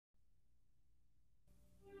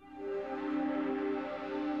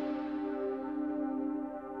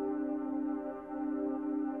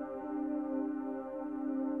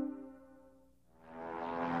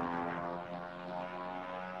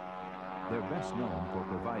best known for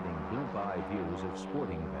providing blimp-eye views of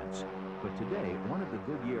sporting events. But today, one of the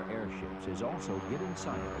Goodyear airships is also giving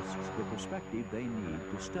scientists the perspective they need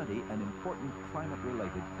to study an important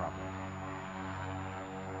climate-related problem.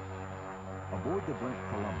 Aboard the blimp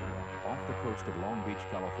Columbia, off the coast of Long Beach,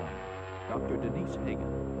 California, Dr. Denise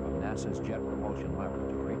Hagen from NASA's Jet Propulsion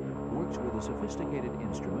Laboratory works with a sophisticated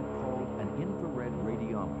instrument called an infrared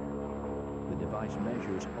radiometer. The device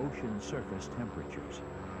measures ocean surface temperatures.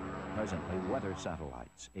 Presently, weather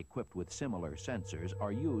satellites equipped with similar sensors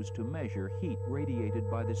are used to measure heat radiated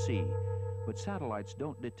by the sea. But satellites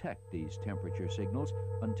don't detect these temperature signals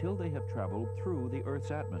until they have traveled through the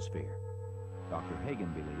Earth's atmosphere. Dr.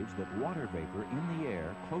 Hagen believes that water vapor in the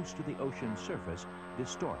air close to the ocean's surface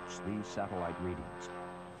distorts these satellite readings.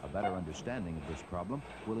 A better understanding of this problem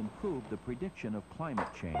will improve the prediction of climate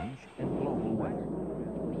change and global weather.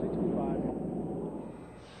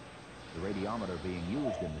 The radiometer being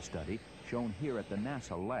used in the study, shown here at the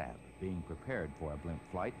NASA lab being prepared for a blimp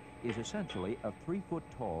flight, is essentially a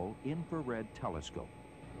 3-foot-tall infrared telescope.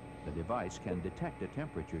 The device can detect a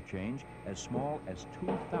temperature change as small as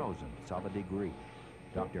 0.002 of a degree.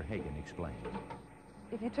 Dr. Hagen explained.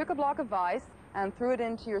 If you took a block of ice and threw it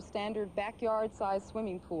into your standard backyard-sized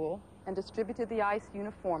swimming pool and distributed the ice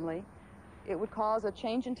uniformly, it would cause a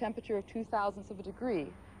change in temperature of 0.002 of a degree,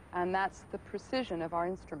 and that's the precision of our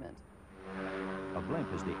instrument. A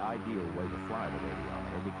blimp is the ideal way to fly the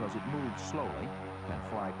radiometer because it moves slowly, can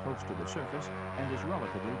fly close to the surface, and is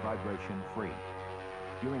relatively vibration-free.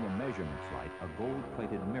 During a measurement flight, a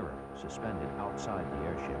gold-plated mirror suspended outside the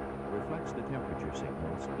airship reflects the temperature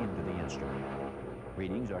signals into the instrument.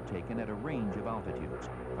 Readings are taken at a range of altitudes,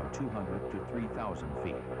 from 200 to 3,000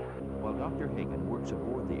 feet. While Dr. Hagen works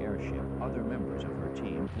aboard the airship, other members of her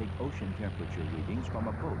team take ocean temperature readings from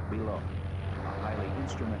a boat below. A highly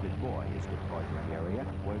instrumented buoy is deployed in the area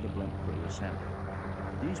where the blimp crew assembled.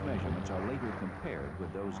 These measurements are later compared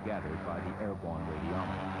with those gathered by the airborne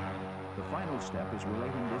radiometer. The final step is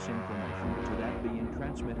relating this information to that being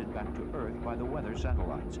transmitted back to Earth by the weather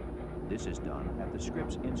satellites. This is done at the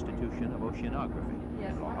Scripps Institution of Oceanography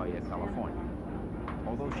in La Jolla, California.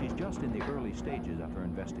 Although she's just in the early stages of her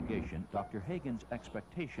investigation, Dr. Hagen's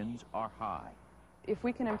expectations are high. If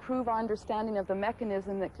we can improve our understanding of the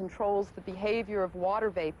mechanism that controls the behavior of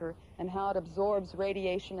water vapor and how it absorbs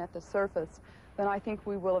radiation at the surface, then I think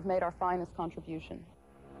we will have made our finest contribution.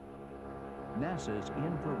 NASA's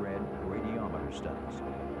infrared radiometer studies,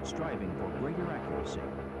 striving for greater accuracy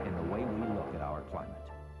in the way we look at our climate.